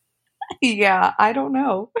 Yeah, I don't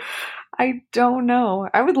know. I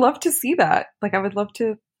would love to see that. Like I would love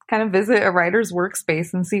to kind of visit a writer's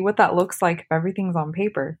workspace and see what that looks like if everything's on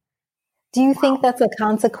paper. Do you think that's a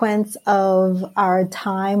consequence of our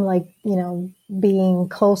time, like, being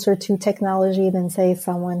closer to technology than, say,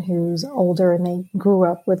 someone who's older and they grew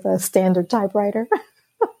up with a standard typewriter?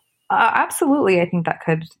 Absolutely. I think that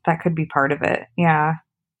could be part of it. Yeah.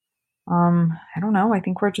 I don't know. I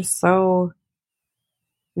think we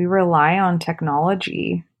rely on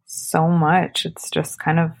technology so much. It's just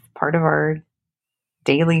kind of part of our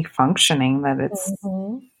daily functioning that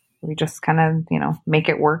we just kind of, make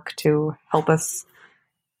it work to help us,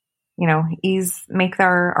 make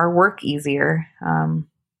our work easier.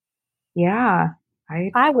 Yeah.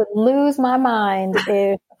 I would lose my mind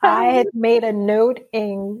if I had made a note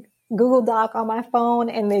in Google Doc on my phone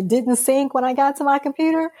and it didn't sync when I got to my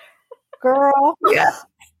computer. Girl, yeah,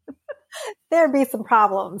 there'd be some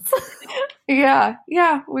problems. Yeah.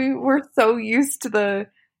 We're so used to the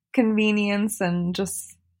convenience and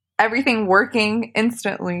just everything working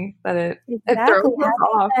instantly that it throws us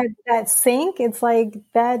off. That sync, it's like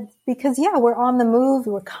that because we're on the move.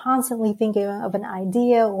 We're constantly thinking of an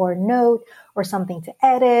idea or a note or something to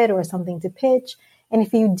edit or something to pitch. And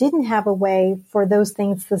if you didn't have a way for those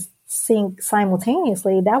things to sync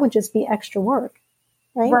simultaneously, that would just be extra work,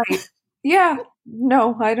 right? Right. Yeah.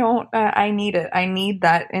 No, I don't. I need it. I need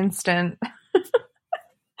that instant.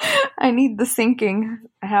 I need the syncing.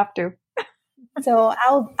 I have to. So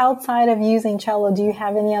outside of using Trello, do you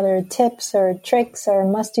have any other tips or tricks or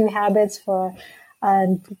must-do habits for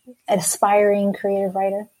an aspiring creative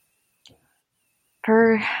writer?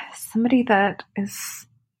 For somebody that is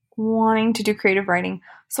wanting to do creative writing,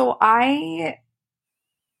 so I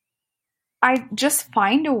just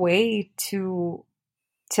find a way to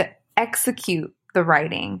execute the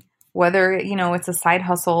writing, whether, it's a side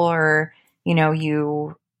hustle or,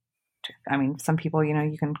 some people,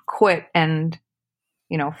 you can quit and,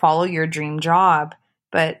 follow your dream job,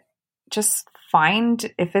 but just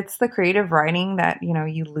find if it's the creative writing that,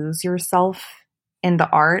 you lose yourself in the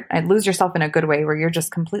art and lose yourself in a good way where you're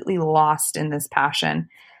just completely lost in this passion.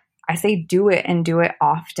 I say do it and do it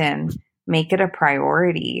often, make it a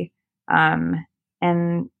priority.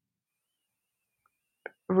 And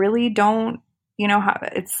really don't,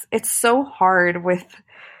 it's so hard with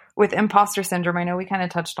imposter syndrome. I know we kind of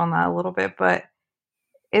touched on that a little bit, but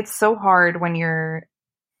it's so hard when you're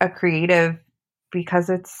a creative because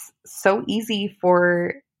it's so easy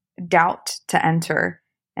for doubt to enter.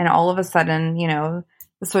 And all of a sudden, the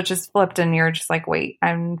switch is flipped and you're just like, wait,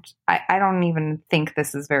 I don't even think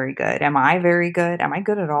this is very good. Am I very good? Am I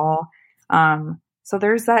good at all? So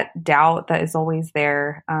there's that doubt that is always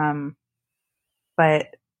there. But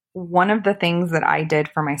one of the things that I did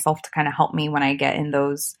for myself to kind of help me when I get in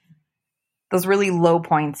those really low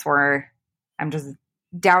points where I'm just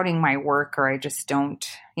doubting my work or I just don't,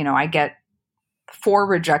 I get 4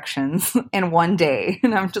 rejections in one day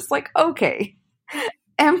and I'm just like, okay,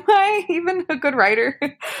 am I even a good writer?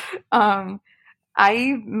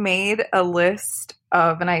 I made a list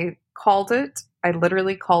of, and I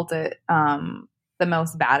literally called it, the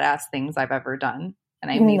most badass things I've ever done.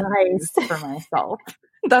 And I made it for myself.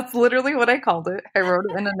 That's literally what I called it. I wrote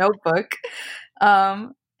it in a notebook.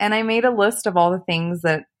 And I made a list of all the things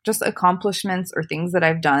that just accomplishments or things that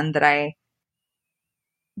I've done that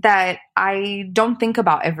I don't think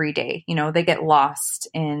about every day. They get lost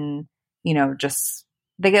in,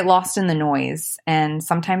 they get lost in the noise. And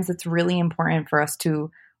sometimes it's really important for us to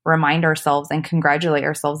remind ourselves and congratulate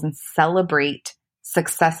ourselves and celebrate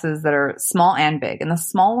successes that are small and big. And the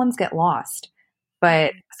small ones get lost.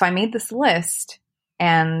 But so I made this list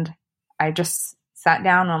and I just sat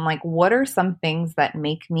down and I'm like, what are some things that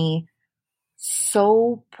make me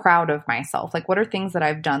so proud of myself? Like, what are things that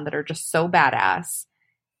I've done that are just so badass?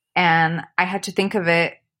 And I had to think of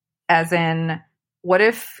it as in, what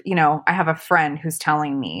if, I have a friend who's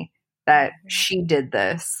telling me that she did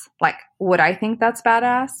this? Like, would I think that's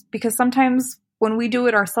badass? Because sometimes when we do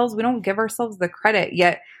it ourselves, we don't give ourselves the credit,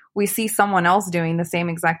 yet we see someone else doing the same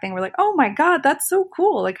exact thing. We're like, oh my God, that's so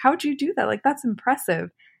cool. Like, how'd you do that? Like, that's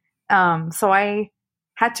impressive. So I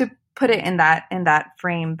had to put it in that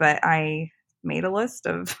frame, but I made a list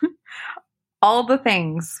of all the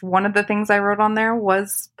things. One of the things I wrote on there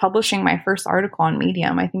was publishing my first article on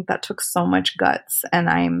Medium. I think that took so much guts, and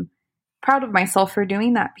I'm proud of myself for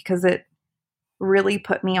doing that because it really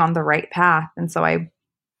put me on the right path. And so I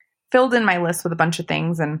filled in my list with a bunch of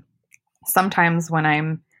things. And sometimes when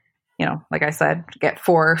I'm, like I said, get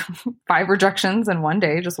 4, 5 rejections in one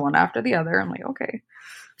day, just one after the other, I'm like, okay,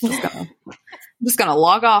 I'm just gonna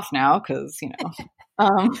log off now because,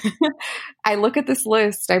 I look at this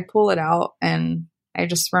list, I pull it out, and I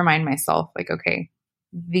just remind myself, like, okay,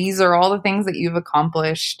 these are all the things that you've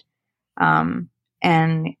accomplished.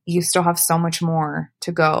 And you still have so much more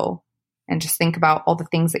to go. And just think about all the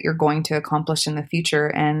things that you're going to accomplish in the future.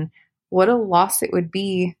 And what a loss it would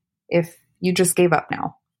be if you just gave up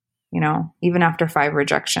now, even after 5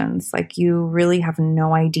 rejections. Like, you really have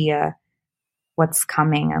no idea what's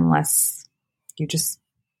coming unless you just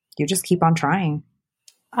keep on trying.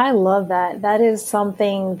 I love that. That is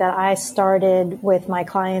something that I started with my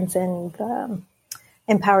clients in the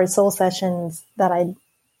Empowered Soul sessions that I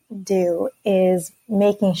do, is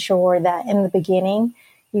making sure that in the beginning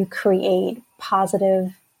you create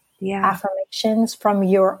positive affirmations from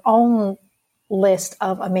your own list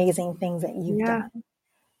of amazing things that you've done.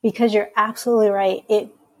 Because you're absolutely right.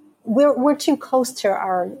 We're too close to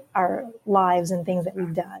our lives and things that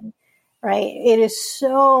we've done, right? It is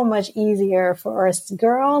so much easier for us,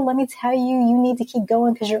 girl, let me tell you, you need to keep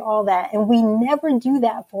going because you're all that. And we never do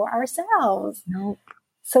that for ourselves. Nope.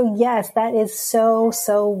 So yes, that is so,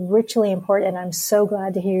 so richly important. And I'm so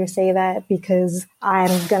glad to hear you say that, because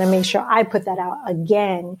I'm going to make sure I put that out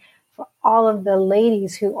again for all of the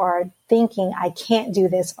ladies who are thinking, I can't do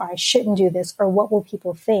this, or I shouldn't do this, or what will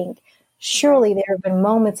people think? Surely there have been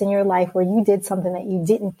moments in your life where you did something that you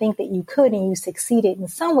didn't think that you could, and you succeeded in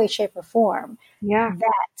some way, shape, or form. Yeah.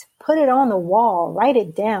 That, put it on the wall, write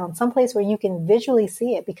it down, someplace where you can visually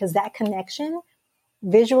see it, because that connection,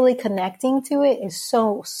 visually connecting to it, is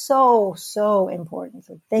so, so, so important.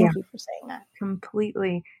 So thank you for saying that.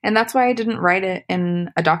 Completely. And that's why I didn't write it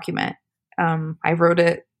in a document. I wrote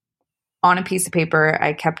it on a piece of paper.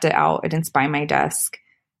 I kept it out. It didn't by my desk.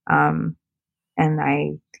 And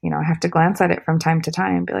I have to glance at it from time to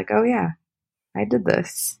time and be like, oh yeah, I did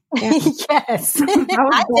this. Yeah. Yes. That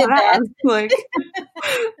was badass. Like,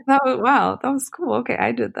 wow, that was cool. Okay,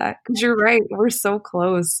 I did that. Because you're right. We're so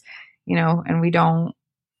close, and we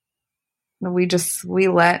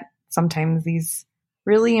let sometimes these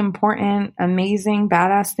really important, amazing,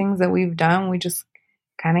 badass things that we've done, we just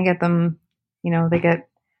kind of get them, they get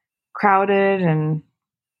crowded, and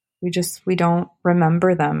we don't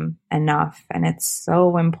remember them enough. And it's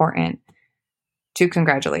so important to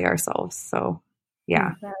congratulate ourselves. So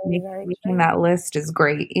yeah, making that list is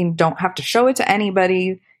great. You don't have to show it to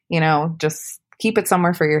anybody, just keep it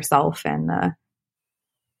somewhere for yourself, and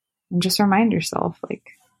just remind yourself,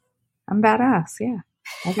 like, I'm badass. Yeah,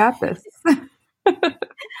 I got this.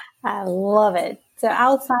 I love it. So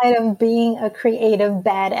outside of being a creative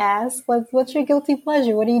badass, what's your guilty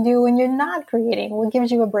pleasure? What do you do when you're not creating? What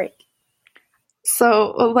gives you a break?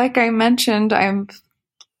 So like I mentioned, I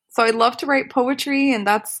love to write poetry, and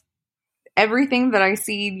that's everything that I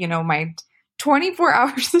see, my 24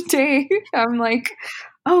 hours a day. I'm like,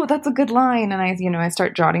 oh, that's a good line. And I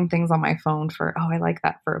start jotting things on my phone for, I like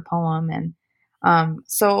that for a poem. And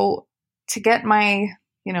so to get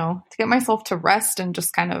myself to rest and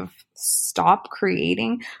just kind of stop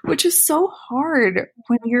creating, which is so hard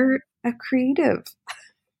when you're a creative.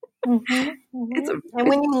 Mm-hmm, mm-hmm. And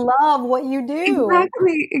when you love what you do.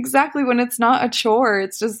 Exactly. When it's not a chore,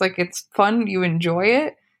 it's just like, it's fun. You enjoy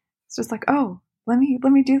it. It's just like, oh, let me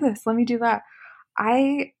do this. Let me do that.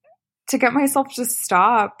 To get myself to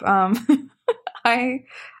stop, I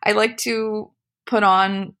like to put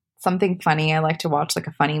on something funny. I like to watch like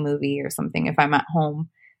a funny movie or something if I'm at home.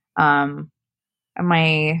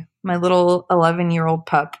 My little 11-year-old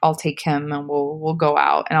pup, I'll take him and we'll go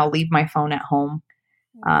out, and I'll leave my phone at home.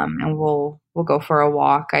 And we'll go for a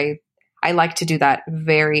walk. I like to do that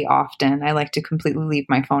very often. I like to completely leave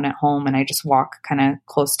my phone at home, and I just walk kind of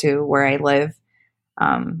close to where I live.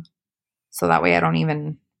 So that way I don't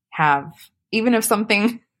even if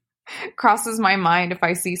something crosses my mind, if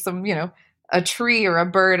I see some, a tree or a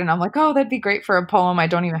bird, and I'm like, oh, that'd be great for a poem, I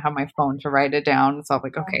don't even have my phone to write it down. So I'm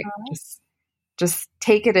like, okay, just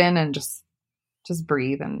take it in and just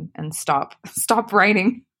breathe and stop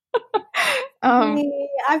writing.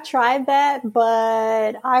 I've tried that,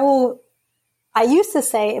 but I used to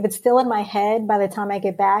say, if it's still in my head by the time I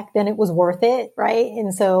get back, then it was worth it. Right.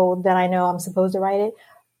 And so then I know I'm supposed to write it,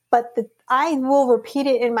 but I will repeat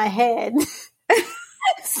it in my head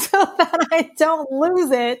so that I don't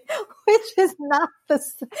lose it which is not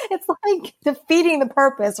it's like defeating the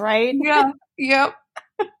purpose, right? Yeah. Yep.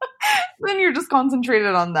 Then you're just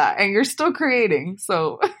concentrated on that and you're still creating.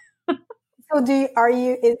 So So are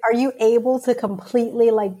you able to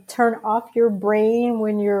completely like turn off your brain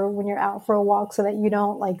when you're out for a walk so that you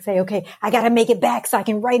don't like say, okay, I got to make it back so I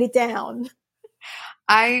can write it down?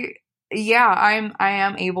 I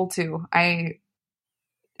am able to.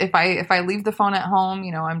 If I leave the phone at home,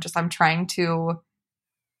 I'm trying to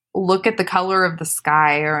look at the color of the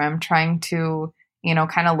sky, or I'm trying to,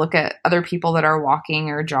 kind of look at other people that are walking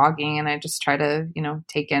or jogging. And I just try to,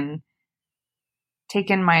 take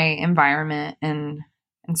in my environment and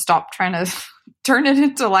stop trying to turn it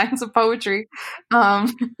into lines of poetry. But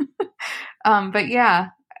yeah,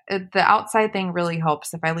 the outside thing really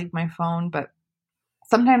helps if I leave my phone, but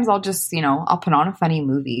sometimes I'll just, I'll put on a funny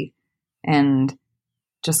movie, and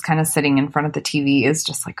just kind of sitting in front of the TV is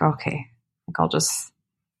just like, okay, like I'll just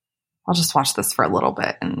watch this for a little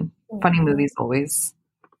bit. And funny movies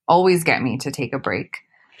always get me to take a break.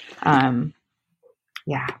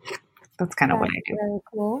 Yeah, that's kind of what I do. Very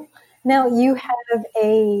cool. Now you have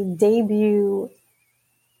a debut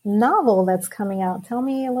novel that's coming out. Tell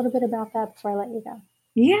me a little bit about that before I let you go.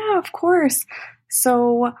 Yeah, of course.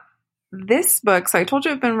 So this book, so I told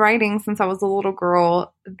you I've been writing since I was a little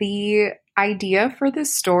girl. The idea for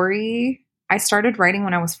this story, I started writing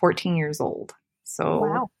when I was 14 years old. So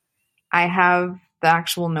wow. I have the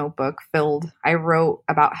actual notebook filled. I wrote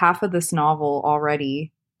about half of this novel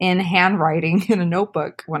already in handwriting in a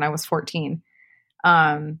notebook when I was 14.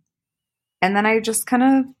 And then I just kind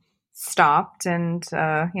of stopped and,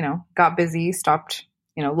 got busy, stopped,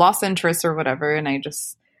 lost interest or whatever. And I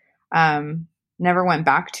just never went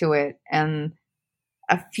back to it. And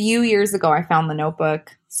a few years ago, I found the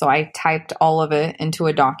notebook. So I typed all of it into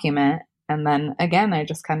a document. And then again, I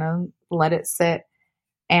just kind of let it sit.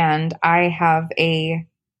 And I have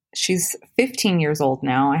she's 15 years old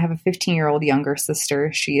now. I have a 15-year-old younger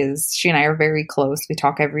sister. She and I are very close. We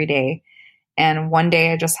talk every day. And one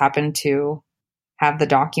day I just happened to have the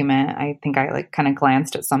document. I think I like kind of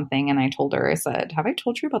glanced at something and I told her, I said, have I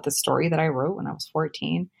told you about the story that I wrote when I was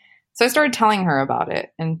 14? So I started telling her about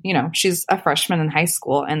it. And, she's a freshman in high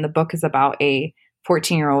school, and the book is about a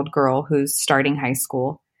 14-year-old girl who's starting high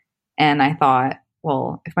school. And I thought,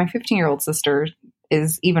 well, if my 15-year-old sister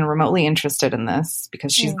is even remotely interested in this,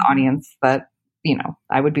 because she's the audience that,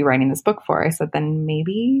 I would be writing this book for, I said, then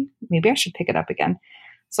maybe I should pick it up again.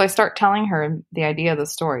 So I start telling her the idea of the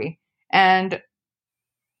story. And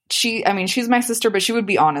she's my sister, but she would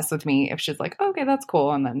be honest with me if she's like, oh, okay, that's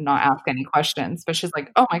cool, and then not ask any questions. But she's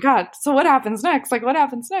like, oh my God, so what happens next? Like, what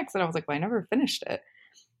happens next? And I was like, well, I never finished it.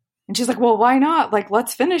 And she's like, well, why not? Like,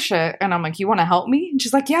 let's finish it. And I'm like, you want to help me? And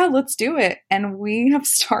she's like, yeah, let's do it. And we have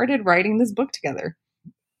started writing this book together.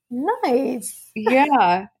 Nice.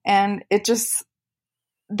 Yeah. And it's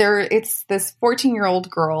this 14-year-old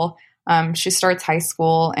girl. She starts high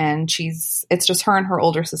school, and it's just her and her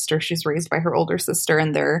older sister. She's raised by her older sister,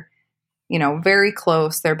 and they're, very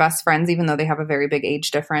close. They're best friends, even though they have a very big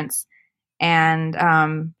age difference.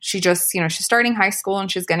 And she just, she's starting high school,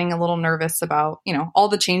 and she's getting a little nervous about, all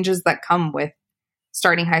the changes that come with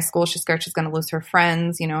starting high school. She's scared she's going to lose her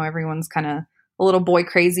friends. Everyone's kind of a little boy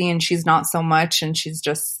crazy, and she's not so much. And she's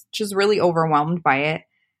really overwhelmed by it.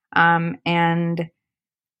 And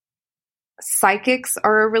psychics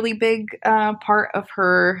are a really big part of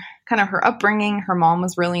her upbringing. Her mom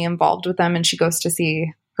was really involved with them, and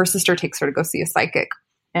her sister takes her to go see a psychic,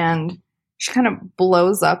 and she kind of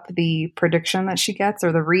blows up the prediction that she gets,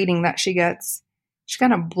 or the reading that she gets. She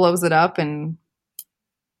kind of blows it up and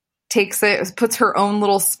puts her own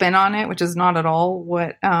little spin on it, which is not at all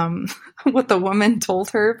what the woman told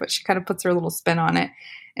her, but she kind of puts her little spin on it,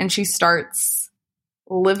 and she starts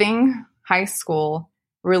living high school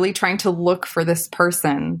really trying to look for this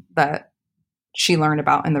person that she learned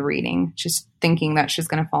about in the reading. She's thinking that she's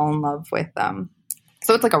going to fall in love with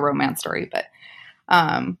so it's like a romance story, but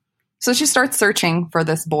so she starts searching for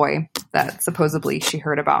this boy that supposedly she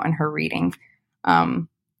heard about in her reading.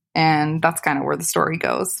 And that's kind of where the story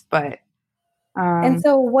goes. But and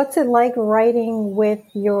so what's it like writing with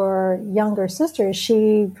your younger sister? Is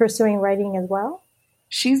she pursuing writing as well?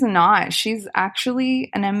 She's not. She's actually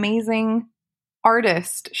an amazing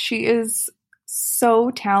artist. She is so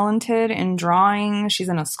talented in drawing. She's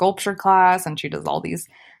in a sculpture class, and she does all these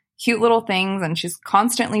cute little things, and she's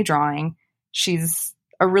constantly drawing. She's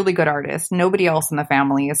a really good artist. Nobody else in the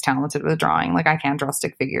family is talented with drawing. Like, I can't draw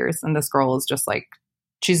stick figures, and this girl is just like,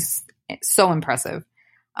 she's so impressive.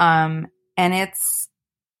 And I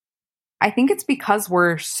think it's because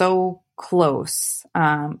we're so close,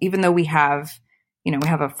 even though we have, we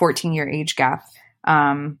have a 14-year age gap.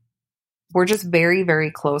 We're just very, very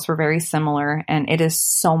close. We're very similar, and it is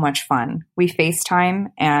so much fun. We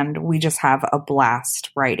FaceTime and we just have a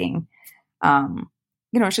blast writing.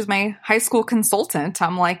 She's my high school consultant.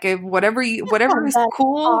 I'm like, if whatever is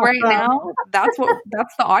cool awesome. Right now, that's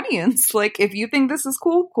the audience. Like, if you think this is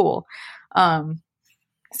cool, cool.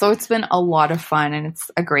 So it's been a lot of fun, and it's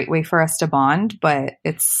a great way for us to bond, but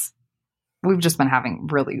we've just been having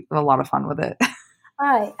really a lot of fun with it.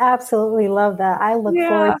 I absolutely love that. I look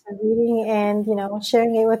forward to reading and,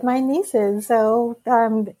 sharing it with my nieces. So,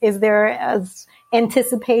 is there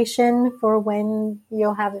anticipation for when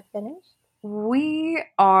you'll have it finished? We're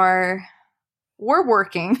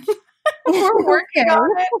working. We're working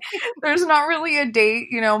on it. There's not really a date.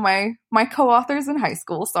 My co-author's in high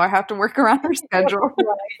school, so I have to work around her schedule.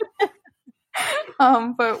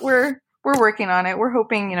 But we're working on it. We're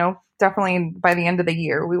hoping, definitely by the end of the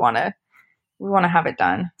year, we want to have it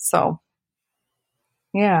done. So,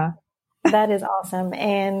 yeah. That is awesome.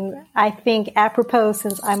 And I think apropos,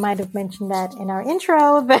 since I might have mentioned that in our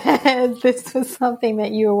intro, that this was something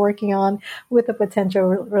that you were working on with a potential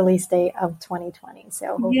release date of 2020. So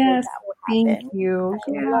hopefully that will happen. Thank you.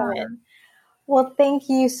 I love it. Well, thank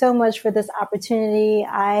you so much for this opportunity.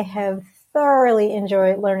 I have thoroughly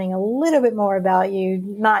enjoyed learning a little bit more about you,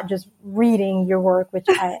 not just reading your work, which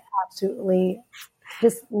I absolutely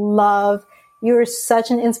just love. You're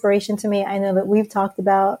such an inspiration to me. I know that we've talked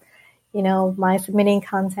about my submitting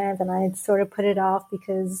content, and I sort of put it off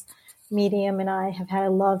because Medium and I have had a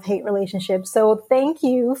love-hate relationship. So thank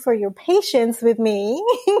you for your patience with me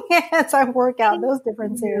as I work out those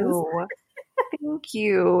differences. Thank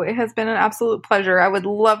you. It has been an absolute pleasure. I would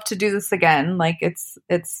love to do this again. Like it's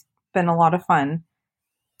been a lot of fun.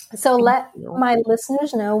 So let my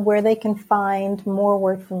listeners know where they can find more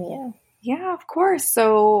work from you. Yeah, of course.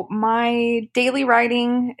 So my daily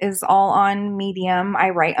writing is all on Medium.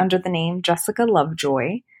 I write under the name Jessica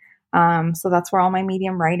Lovejoy. So that's where all my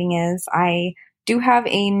Medium writing is. I do have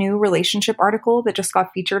a new relationship article that just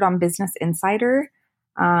got featured on Business Insider.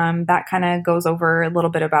 That kind of goes over a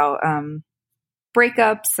little bit about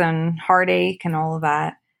breakups and heartache and all of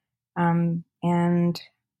that. And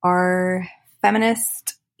our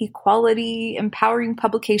feminist equality empowering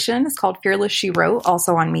publication is called Fearless She Wrote,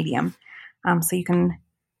 also on Medium. So you can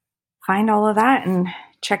find all of that and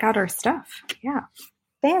check out our stuff. Yeah.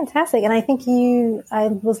 Fantastic. And I think I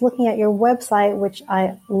was looking at your website, which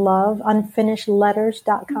I love,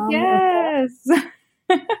 unfinishedletters.com. Yes.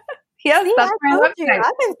 Yes, see, that's my website. You,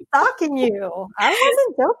 I've been stalking you. I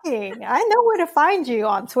wasn't joking. I know where to find you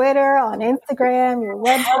on Twitter, on Instagram, your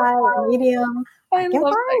website, Medium. I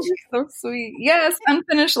love that. You're so sweet. Yes,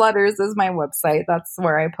 Unfinished Letters is my website. That's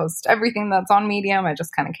where I post everything that's on Medium. I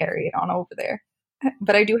just kind of carry it on over there.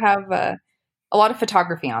 But I do have a lot of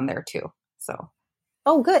photography on there too. So.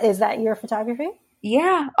 Oh, good. Is that your photography?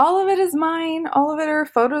 Yeah, all of it is mine. All of it are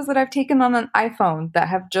photos that I've taken on an iPhone that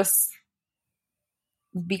have just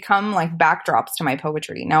become like backdrops to my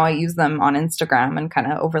poetry. Now I use them on Instagram and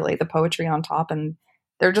kind of overlay the poetry on top, and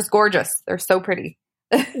they're just gorgeous. They're so pretty.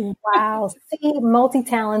 Wow. See,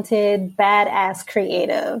 multi-talented, badass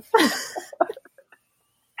creative.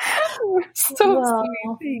 So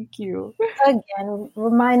sweet. Thank you. Again,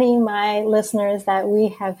 reminding my listeners that we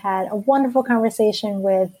have had a wonderful conversation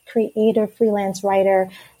with creative freelance writer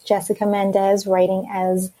Jessica Mendez, writing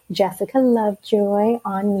as Jessica Lovejoy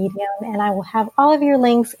on Medium. And I will have all of your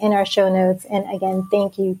links in our show notes. And again,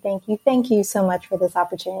 thank you so much for this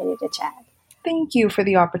opportunity to chat. Thank you for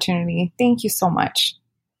the opportunity. Thank you so much.